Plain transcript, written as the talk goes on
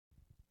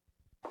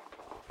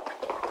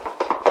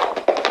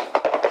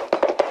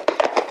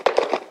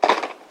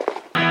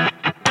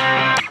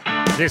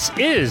This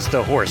is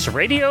the Horse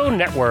Radio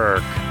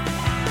Network.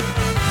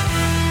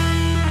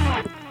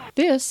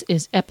 This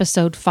is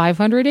episode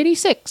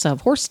 586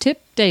 of Horse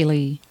Tip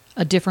Daily.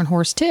 A different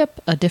horse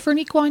tip, a different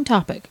equine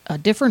topic, a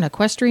different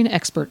equestrian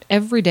expert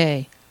every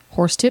day.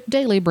 Horse Tip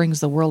Daily brings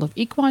the world of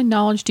equine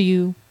knowledge to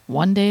you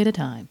one day at a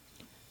time.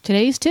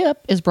 Today's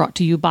tip is brought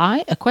to you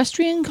by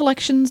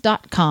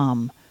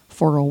EquestrianCollections.com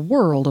for a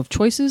world of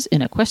choices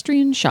in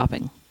equestrian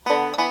shopping.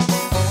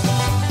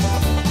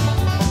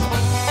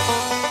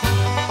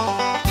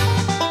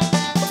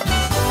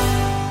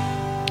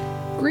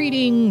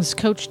 Greetings,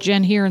 Coach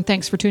Jen here, and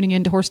thanks for tuning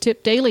in to Horse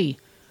Tip Daily.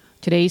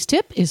 Today's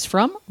tip is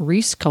from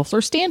Reese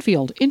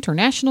Koffler-Stanfield,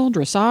 international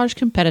dressage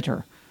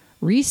competitor.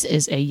 Reese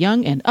is a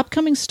young and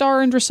upcoming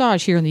star in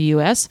dressage here in the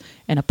U.S.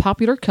 and a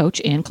popular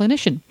coach and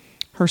clinician.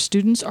 Her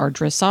students are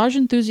dressage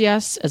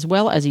enthusiasts as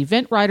well as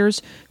event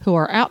riders who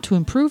are out to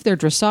improve their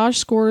dressage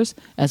scores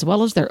as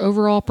well as their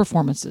overall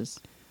performances.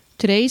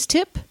 Today's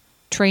tip,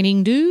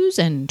 training do's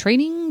and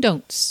training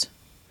don'ts.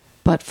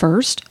 But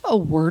first, a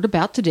word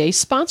about today's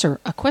sponsor,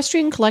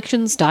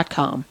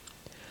 EquestrianCollections.com.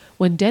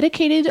 When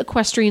dedicated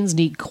equestrians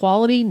need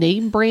quality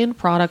name brand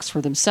products for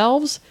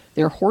themselves,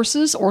 their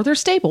horses, or their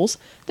stables,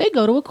 they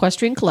go to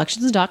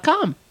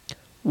EquestrianCollections.com.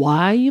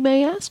 Why, you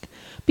may ask?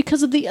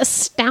 Because of the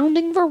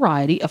astounding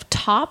variety of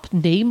top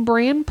name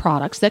brand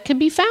products that can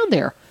be found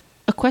there.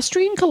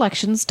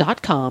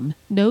 EquestrianCollections.com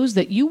knows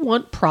that you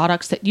want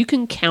products that you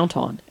can count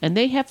on, and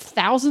they have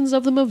thousands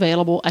of them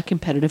available at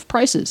competitive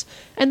prices.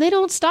 And they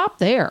don't stop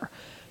there.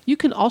 You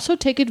can also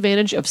take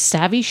advantage of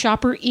savvy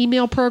shopper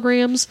email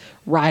programs,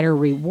 rider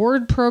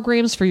reward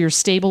programs for your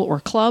stable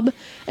or club,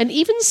 and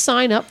even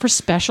sign up for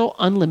special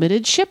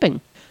unlimited shipping.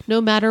 No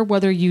matter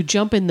whether you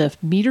jump in the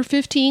meter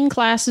 15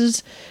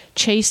 classes,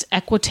 chase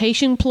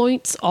equitation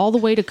points all the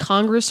way to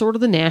Congress or to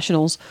the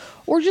Nationals,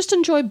 or just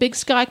enjoy big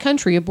sky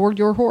country aboard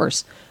your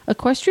horse,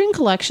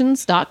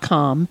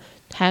 EquestrianCollections.com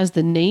has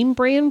the name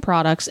brand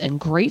products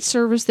and great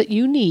service that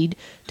you need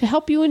to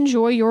help you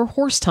enjoy your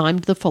horse time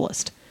to the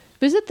fullest.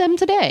 Visit them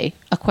today,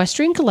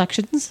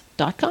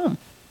 EquestrianCollections.com.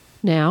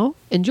 Now,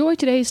 enjoy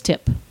today's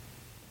tip.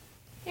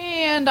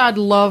 And I'd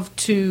love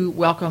to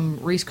welcome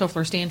Reese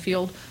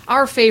Koffler-Stanfield,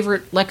 our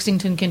favorite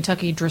Lexington,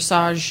 Kentucky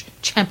dressage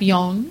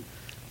champion,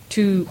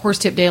 to Horse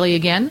Tip Daily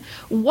again.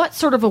 What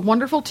sort of a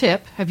wonderful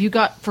tip have you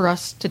got for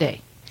us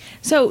today?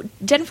 So,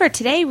 Jennifer,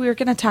 today we're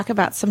going to talk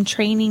about some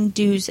training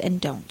do's and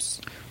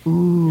don'ts.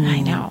 Ooh, I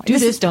know. Do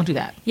this, don't do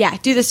that. Yeah,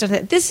 do this, don't do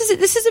that. This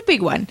is a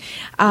big one.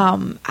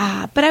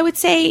 But I would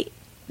say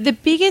the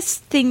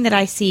biggest thing that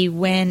I see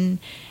when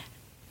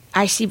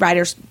I see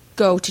riders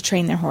go to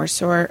train their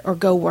horse or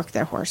go work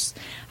their horse.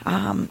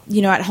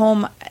 At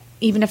home,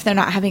 even if they're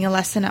not having a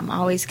lesson, I'm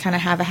always kind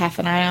of have a half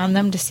an eye on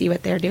them to see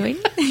what they're doing.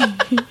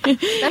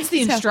 That's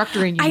the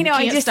instructor in you. I know.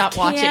 You can't stop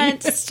watching. I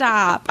can't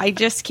stop. I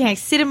just can't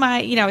sit in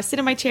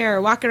my chair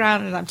or walk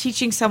around and I'm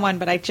teaching someone,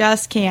 but I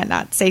just can't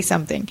not say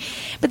something.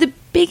 But the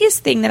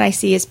biggest thing that I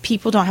see is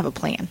people don't have a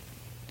plan.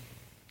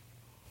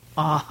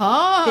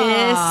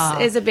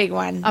 This is a big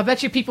one. I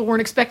bet you people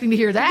weren't expecting to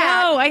hear that.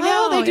 No, I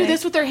know. Oh, they do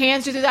this with their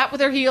hands, they do that with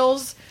their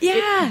heels.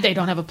 Yeah. They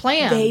don't have a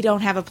plan. They don't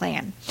have a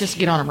plan. Just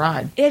get on a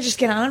ride. Yeah, just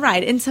get on a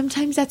ride. And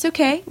sometimes that's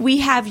okay. We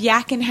have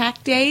yak and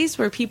hack days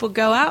where people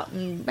go out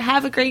and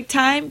have a great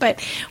time. But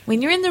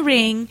when you're in the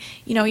ring,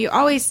 you're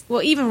always,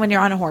 even when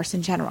you're on a horse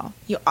in general,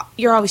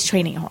 you're always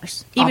training a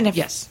horse.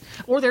 Yes.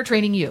 Or they're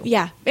training you.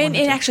 Yeah. And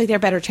actually, they're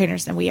better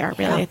trainers than we are,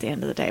 really, at the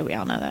end of the day. We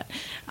all know that.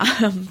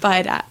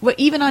 But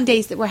even on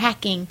days that we're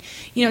hacking,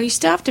 you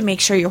still have to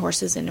make sure your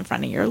horse isn't in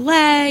front of your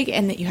leg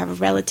and that you have a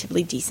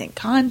relatively decent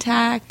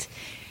contact.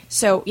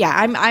 So,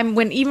 yeah, even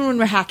when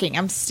we're hacking,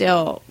 I'm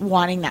still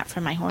wanting that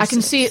for my horses. I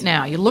can see it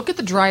now. You look at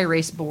the dry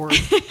erase board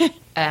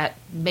at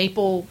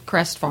Maple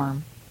Crest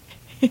Farm,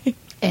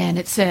 and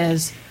it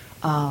says,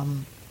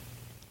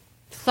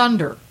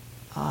 Thunder.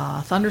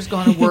 Thunder's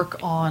going to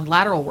work on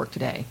lateral work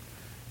today.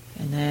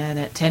 And then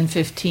at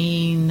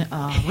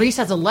 10:15, Reese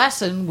has a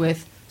lesson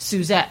with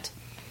Suzette.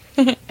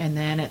 And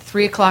then at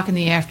 3 o'clock in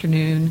the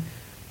afternoon,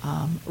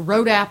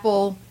 Road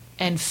Apple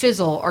and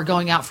Fizzle are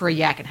going out for a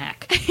yak and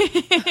hack.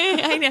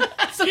 I know.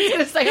 So it's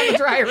going to say on the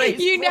dry erase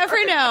You board.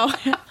 never know.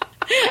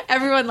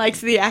 Everyone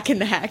likes the yak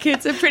and the hack.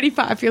 It's a pretty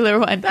popular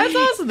one. That's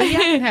awesome. The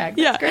yak and hack.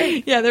 That's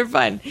great. Yeah, they're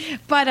fun.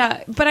 But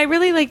I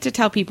really like to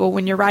tell people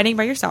when you're riding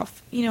by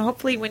yourself,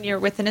 hopefully when you're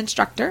with an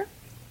instructor,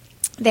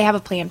 they have a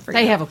plan for you.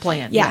 They have a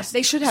plan. Yes,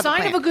 they should have a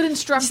plan. Sign of a good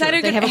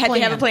instructor. They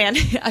have a plan.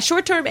 A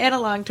short-term and a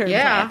long-term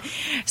plan.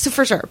 So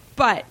for sure.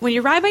 But when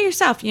you ride by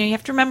yourself, you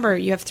have to remember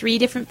you have 3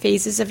 different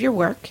phases of your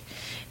work.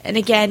 And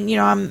again,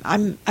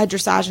 I'm a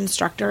dressage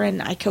instructor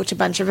and I coach a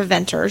bunch of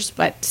eventers,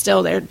 but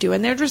still they're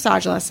doing their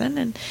dressage lesson.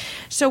 And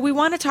so we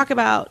want to talk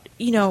about,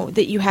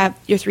 that you have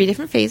your 3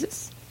 different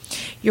phases,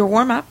 your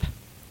warm-up,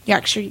 your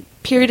actual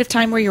period of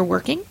time where you're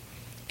working,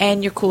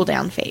 and your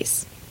cool-down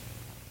phase.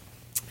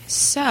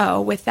 So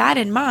with that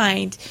in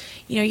mind,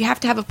 you have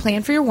to have a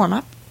plan for your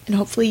warm-up, and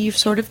hopefully you've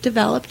sort of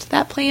developed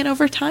that plan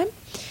over time.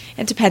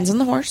 It depends on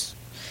the horse.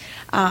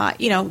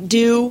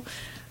 Do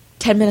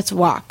 10 minutes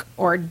walk,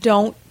 or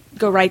don't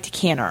go right to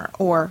canter,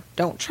 or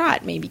don't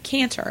trot, maybe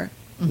canter.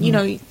 You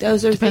know,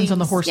 those are Depends things, on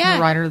the horse and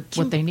the rider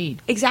what they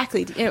need.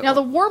 Exactly. Now,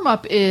 the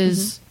warm-up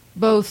is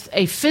both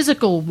a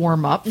physical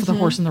warm-up for the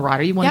horse and the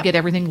rider. You want to get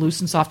everything loose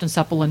and soft and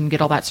supple and get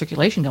all that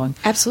circulation going.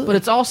 Absolutely. But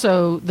it's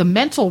also the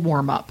mental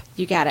warm-up.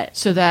 You got it.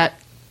 So that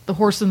the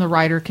horse and the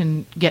rider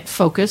can get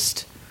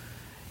focused.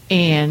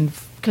 And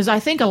because I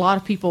think a lot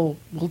of people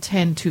will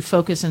tend to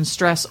focus and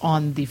stress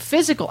on the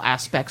physical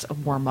aspects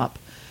of warm-up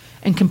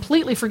and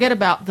completely forget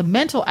about the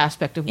mental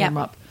aspect of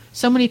warm-up.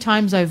 So many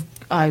times I've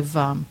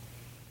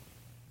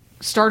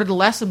started a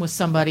lesson with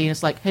somebody and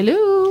it's like,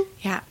 hello,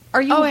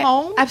 are you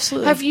home?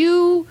 Absolutely. Have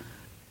you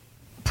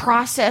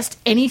processed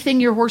anything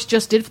your horse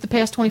just did for the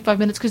past 25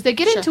 minutes? Because they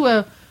get into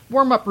a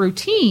warm-up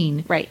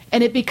routine, right,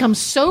 and it becomes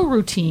so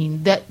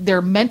routine that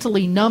they're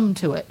mentally numb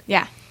to it.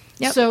 Yeah.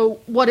 Yep. So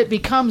what it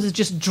becomes is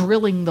just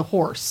drilling the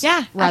horse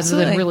rather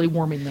than really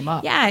warming them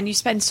up. Yeah, and you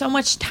spend so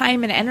much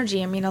time and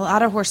energy. I mean, a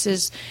lot of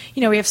horses,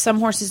 you know, we have some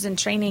horses in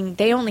training,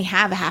 they only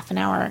have a half an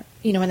hour,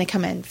 you know, when they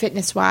come in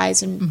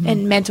fitness-wise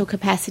and mental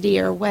capacity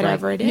or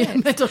whatever it is. Yeah,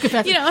 mental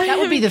capacity. You know, that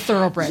would be the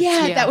thoroughbred.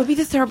 Yeah, that would be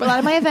the thoroughbred. A lot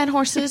of my event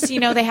horses, you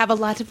know, they have a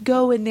lot of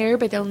go in there,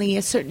 but only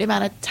a certain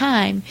amount of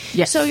time.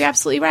 Yes. So you're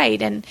absolutely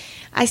right. And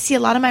I see a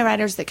lot of my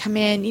riders that come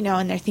in, you know,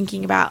 and they're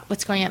thinking about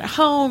what's going on at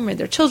home or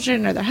their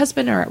children or their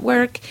husband or at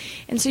work.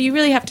 And so you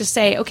really have to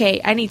say, okay,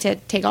 I need to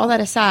take all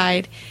that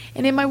aside.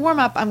 And in my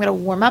warm-up, I'm going to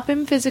warm up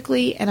him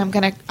physically, and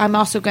I'm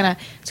also going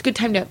to, it's a good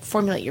time to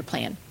formulate your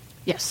plan.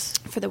 Yes.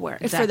 For the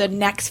work, for the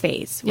next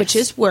phase, which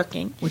is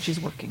working. Which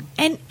is working.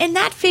 And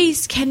that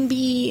phase can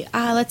be,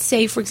 let's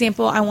say, for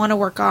example, I want to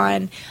work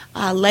on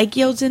leg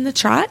yields in the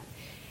trot,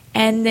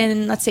 and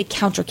then let's say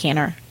counter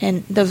canter.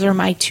 And those are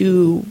my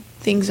two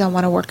things I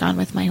want to work on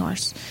with my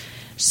horse.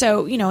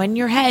 So, you know, in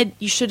your head,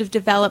 you should have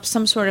developed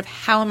some sort of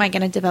how am I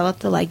going to develop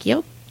the leg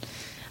yield?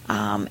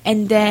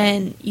 And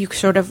then you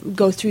sort of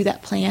go through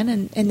that plan,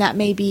 and that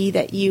may be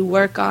that you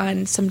work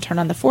on some turn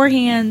on the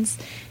forehands,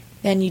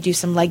 then you do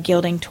some leg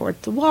yielding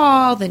toward the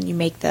wall, then you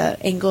make the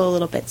angle a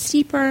little bit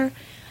steeper,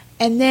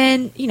 and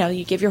then, you know,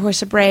 you give your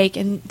horse a break,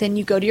 and then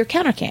you go to your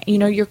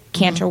your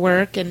canter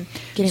work and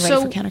getting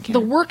ready for counter canter. The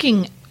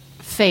working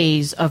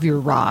phase of your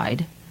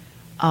ride,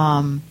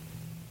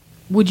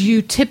 would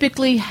you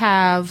typically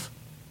have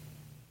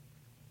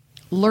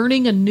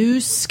learning a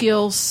new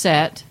skill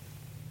set?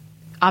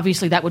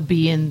 Obviously, that would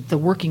be in the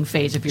working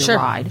phase of your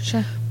ride.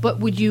 Sure. But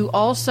would you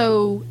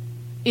also,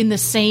 in the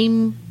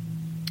same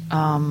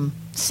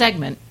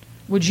segment,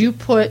 would you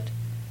put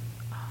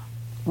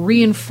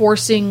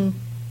reinforcing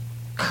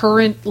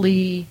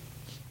currently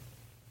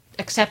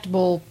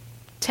acceptable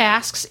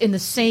tasks in the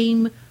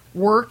same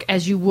work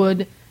as you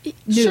would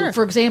new? Sure.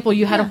 For example,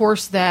 you had a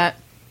horse that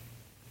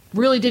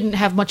really didn't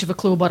have much of a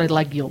clue what a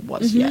leg yield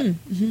was yet.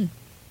 Mm-hmm.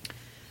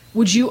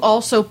 Would you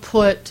also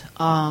put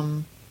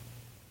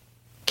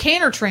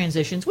canter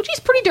transitions, which he's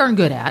pretty darn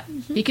good at?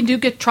 He can do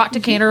good trot to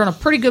canter on a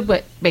pretty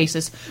good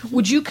basis.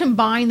 Would you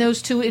combine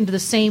those two into the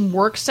same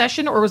work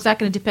session, or was that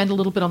going to depend a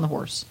little bit on the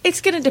horse? It's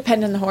going to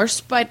depend on the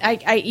horse, but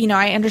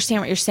I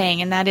understand what you're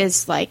saying, and that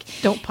is like,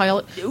 don't pile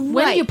it.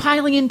 When are you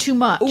piling in too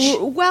much?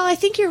 Well, I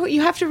think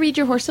you have to read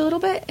your horse a little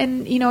bit,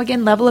 and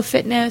again, level of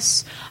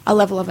fitness, a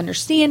level of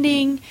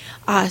understanding.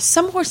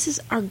 Some horses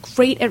are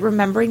great at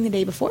remembering the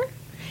day before.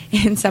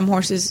 And some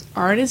horses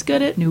aren't as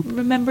good at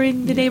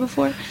remembering the day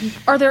before.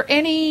 Are there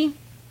any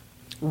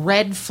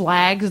red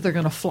flags that are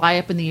going to fly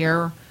up in the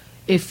air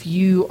if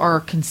you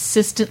are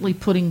consistently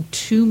putting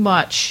too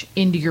much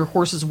into your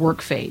horse's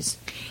work phase?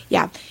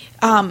 Yeah.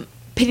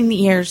 Pitting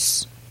the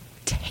ears,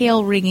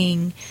 tail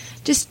ringing,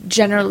 just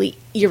generally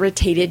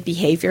irritated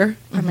behavior.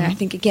 Mm-hmm. I mean, I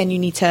think, again, you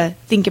need to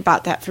think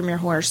about that from your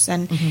horse.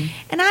 And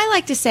I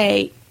like to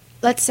say,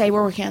 let's say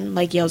we're working on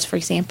leg yields, for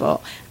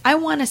example. I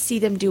want to see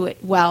them do it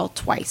well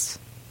twice.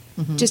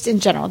 Just in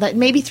general, that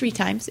maybe 3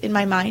 times in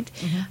my mind.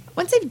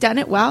 Once they've done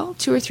it well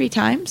 2 or 3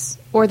 times,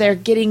 or they're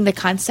getting the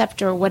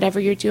concept or whatever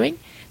you're doing,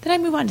 then I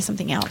move on to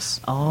something else.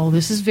 Oh,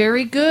 this is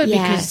very good,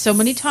 because so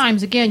many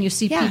times, again, you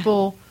see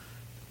people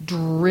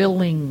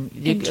drilling.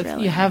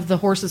 You have the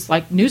horses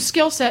like, new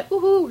skill set,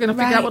 woohoo, we're going to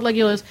figure out what leg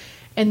yield is,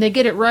 and they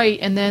get it right,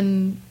 and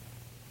then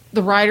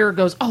the rider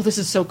goes, oh, this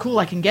is so cool,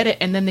 I can get it,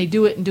 and then they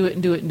do it and do it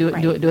and do it and do it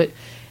and do it and do it,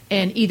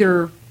 and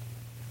either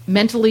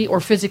mentally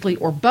or physically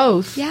or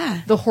both,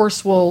 the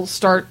horse will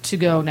start to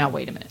go, now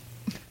wait a minute.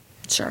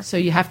 Sure. So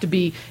you have to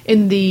be,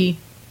 in the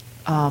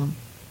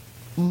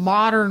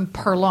modern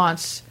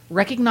parlance,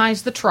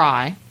 recognize the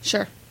try.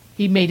 Sure.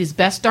 He made his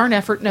best darn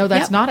effort. No,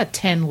 that's not a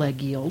 10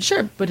 leg yield.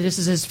 Sure. But this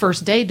is his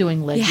first day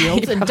doing leg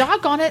yields. And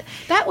doggone it,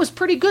 that was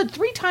pretty good.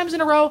 3 times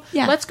in a row.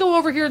 Yeah. Let's go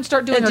over here and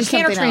start doing our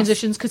canter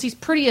transitions, because he's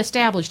pretty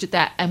established at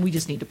that, and we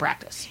just need to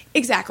practice.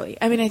 Exactly.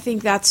 I mean, I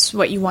think that's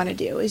what you want to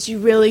do, is you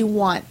really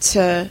want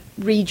to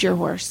read your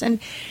horse. And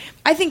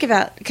I think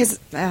about, because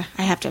I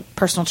have a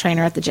personal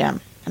trainer at the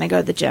gym, and I go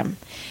to the gym.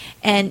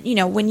 And,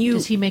 when you...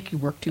 Does he make you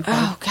work too hard?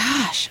 Oh,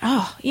 gosh.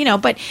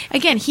 But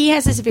again, he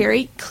has this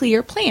very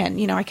clear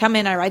plan. I come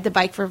in, I ride the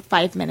bike for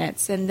 5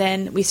 minutes, and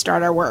then we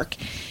start our work.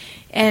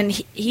 And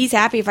he's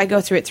happy if I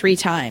go through it 3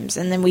 times,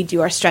 and then we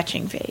do our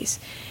stretching phase.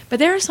 But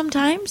there are some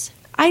times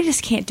I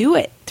just can't do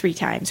it 3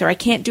 times, or I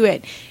can't do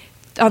it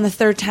on the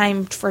 3rd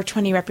time for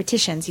 20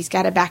 repetitions. He's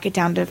got to back it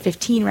down to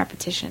 15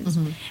 repetitions.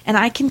 And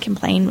I can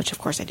complain, which of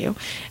course I do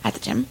at the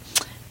gym.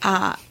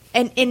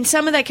 And in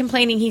some of that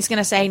complaining, he's going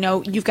to say,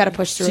 no, you've got to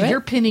push through it. So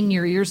you're pinning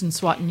your ears and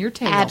swatting your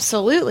tail.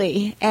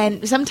 Absolutely.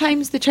 And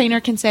sometimes the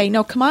trainer can say,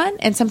 no, come on.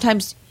 And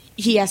sometimes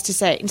he has to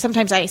say, and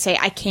sometimes I say,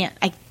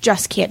 I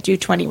just can't do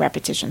 20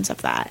 repetitions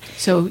of that.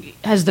 So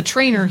as the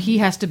trainer, he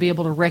has to be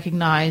able to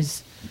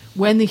recognize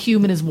when the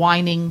human is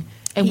whining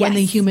and when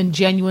the human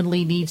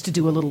genuinely needs to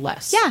do a little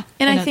less. Yeah.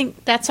 And I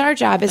think that's our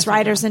job as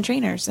riders and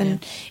trainers.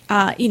 And,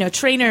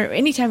 trainer,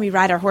 anytime we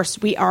ride our horse,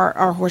 we are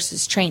our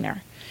horse's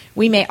trainer.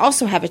 We may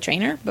also have a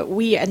trainer, but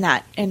we are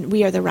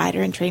the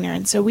rider and trainer.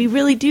 And so we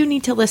really do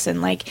need to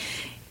listen. Like,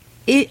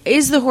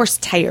 is the horse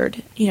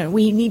tired?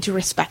 We need to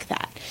respect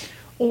that.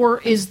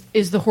 Or is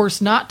the horse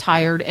not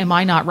tired? Am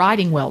I not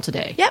riding well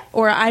today? Yep.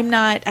 Or I'm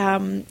not,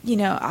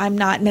 I'm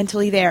not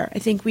mentally there. I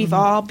think we've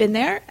all been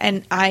there.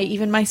 And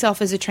even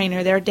myself as a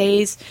trainer, there are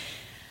days,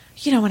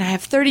 when I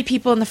have 30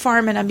 people in the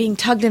farm and I'm being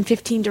tugged in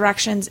 15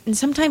 directions, and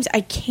sometimes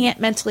I can't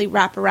mentally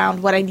wrap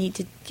around what I need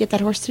to get that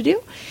horse to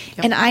do.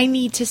 Yep. And I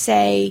need to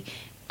say,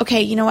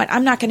 okay, you know what?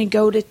 I'm not going to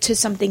go to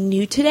something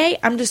new today.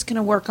 I'm just going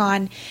to work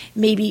on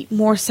maybe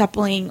more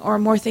suppling or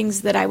more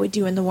things that I would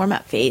do in the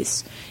warm-up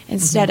phase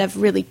instead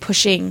of really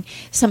pushing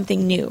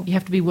something new. You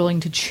have to be willing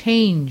to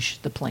change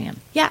the plan.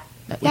 Yeah.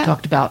 That we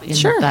talked about in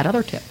that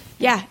other tip.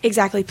 Yeah,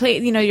 exactly.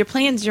 Your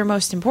plan's your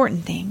most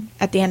important thing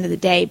at the end of the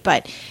day,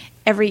 but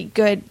every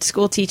good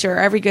school teacher or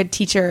every good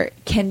teacher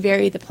can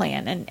vary the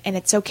plan. And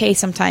it's okay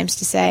sometimes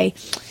to say,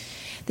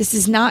 this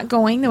is not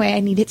going the way I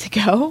need it to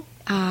go.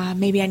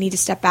 Maybe I need to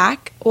step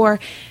back, or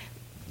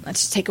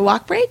let's just take a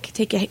walk break,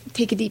 take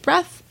a deep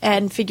breath,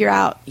 and figure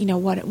out,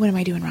 what am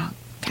I doing wrong,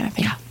 kind of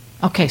thing. Yeah.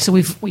 Okay, so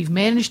we've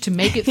managed to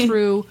make it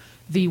through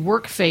the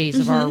work phase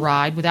of our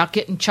ride without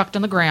getting chucked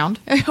on the ground,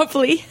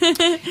 hopefully,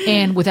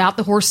 and without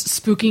the horse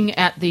spooking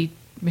at the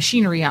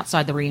machinery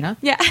outside the arena.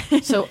 Yeah.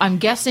 So I'm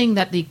guessing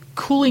that the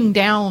cooling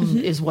down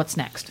is what's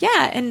next.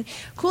 Yeah, and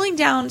cooling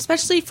down,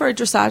 especially for a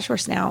dressage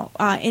horse now,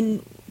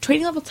 in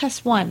training level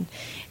test 1,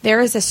 there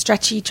is a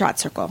stretchy trot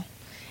circle.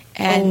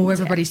 And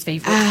everybody's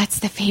favorite. It's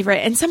the favorite.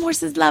 And some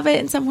horses love it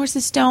and some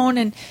horses don't.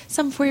 And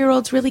some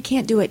 4-year-olds really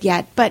can't do it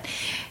yet. But,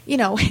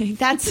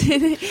 that's...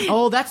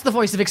 that's the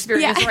voice of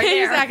experience right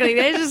there. Exactly.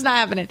 It's just not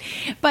happening.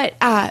 But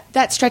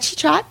that stretchy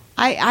trot,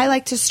 I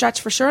like to stretch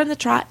for sure in the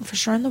trot and for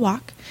sure in the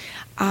walk.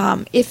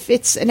 If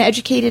it's an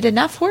educated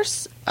enough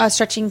horse,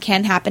 stretching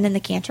can happen in the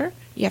canter.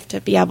 You have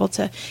to be able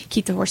to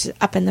keep the horses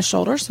up in the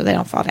shoulders so they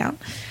don't fall down.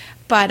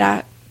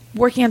 But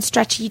working on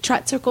stretchy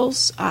trot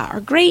circles are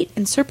great,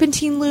 and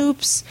serpentine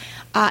loops,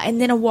 and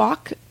then a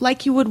walk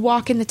like you would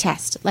walk in the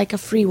test, like a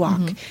free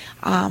walk.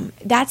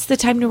 That's the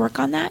time to work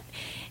on that.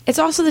 It's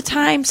also the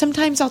time,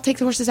 sometimes I'll take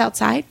the horses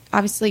outside.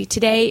 Obviously,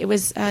 today it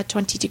was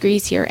 20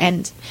 degrees here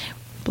and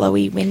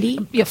blowy, windy.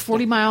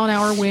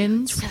 40-mile-an-hour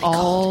winds really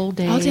all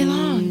day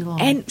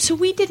long. And so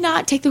we did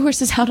not take the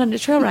horses out on a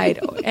trail ride.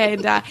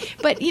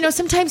 But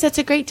sometimes that's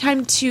a great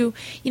time to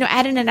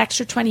add in an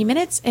extra 20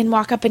 minutes and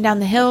walk up and down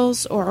the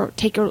hills, or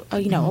take a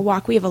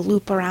walk. We have a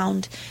loop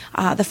around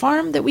the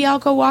farm that we all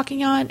go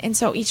walking on, and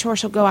so each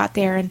horse will go out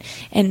there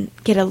and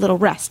get a little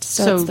rest.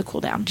 So it's the cool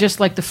down. Just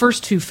like the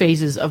first 2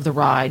 phases of the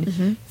ride,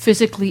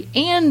 physically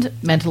and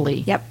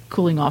mentally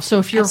cooling off. So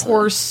if your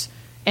horse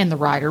and the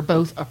rider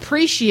both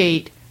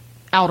appreciate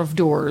out of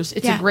doors,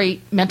 it's a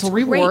great mental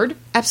reward.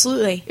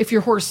 Absolutely. If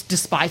your horse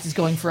despises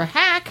going for a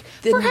hack,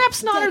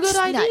 perhaps not a good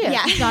idea.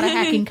 He's not a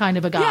hacking kind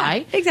of a guy.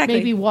 Yeah, exactly.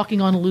 Maybe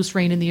walking on a loose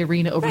rein in the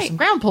arena over some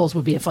ground poles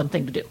would be a fun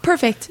thing to do.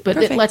 Perfect. But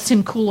it lets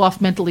him cool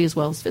off mentally as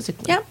well as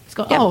physically. Yep. He's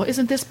going,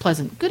 isn't this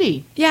pleasant?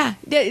 Goody. Yeah.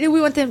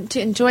 We want them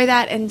to enjoy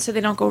that, and so they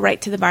don't go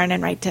right to the barn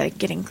and right to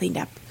getting cleaned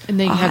up. And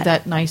they have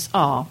that nice,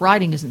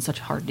 riding isn't such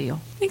a hard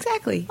deal.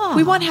 Exactly.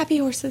 We want happy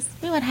horses.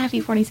 We want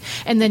happy ponies.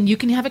 And then you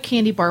can have a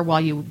candy bar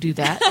while you do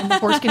that, and the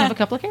horse can have a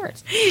couple of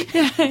carrots.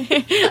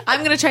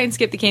 I'm going to try and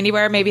skip the candy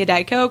bar, maybe a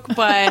Diet Coke,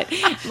 but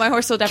my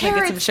horse will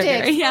definitely get some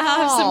sugar. Yeah,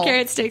 I'll have some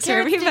carrot sticks for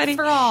everybody.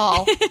 For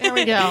all. There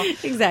we go.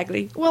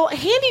 Exactly. Well,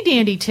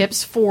 handy-dandy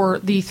tips for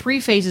the 3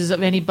 phases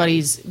of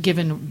anybody's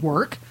given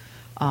work.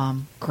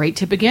 Great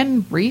tip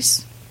again,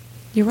 Reese.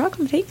 You're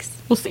welcome. Thanks.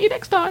 We'll see you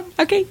next time.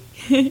 Okay.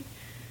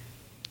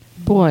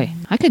 Boy,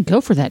 I could go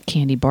for that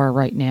candy bar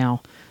right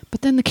now,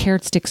 but then the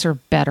carrot sticks are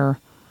better.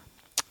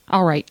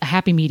 All right, a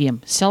happy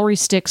medium. Celery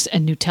sticks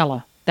and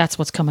Nutella. That's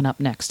what's coming up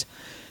next.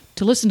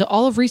 To listen to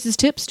all of Reese's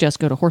tips, just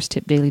go to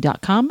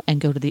horsetipdaily.com and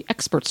go to the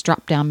Experts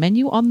drop-down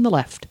menu on the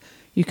left.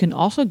 You can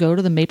also go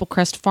to the Maple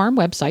Crest Farm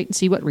website and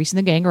see what Reese and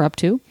the gang are up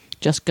to.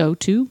 Just go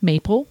to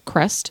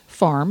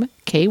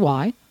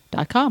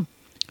maplecrestfarmky.com.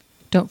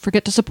 Don't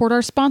forget to support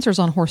our sponsors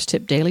on Horse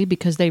Tip Daily,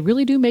 because they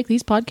really do make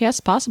these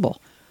podcasts possible.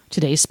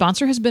 Today's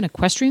sponsor has been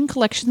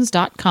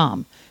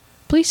EquestrianCollections.com.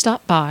 Please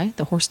stop by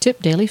the Horse Tip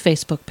Daily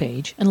Facebook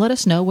page and let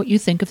us know what you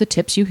think of the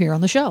tips you hear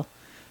on the show.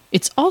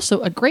 It's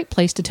also a great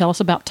place to tell us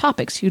about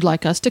topics you'd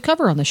like us to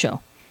cover on the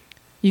show.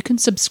 You can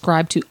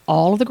subscribe to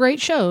all of the great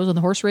shows on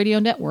the Horse Radio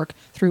Network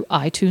through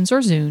iTunes or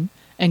Zune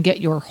and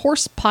get your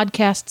horse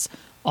podcasts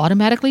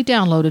automatically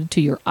downloaded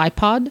to your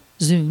iPod,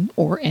 Zune,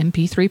 or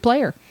MP3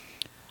 player.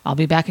 I'll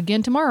be back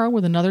again tomorrow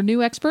with another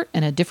new expert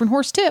and a different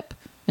horse tip.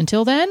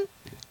 Until then,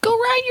 go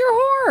ride your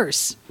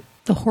horse!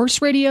 The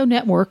Horse Radio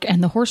Network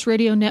and the Horse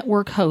Radio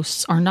Network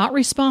hosts are not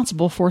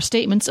responsible for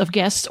statements of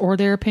guests or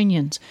their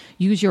opinions.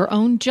 Use your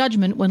own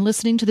judgment when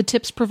listening to the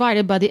tips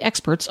provided by the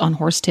experts on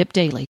Horse Tip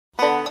Daily.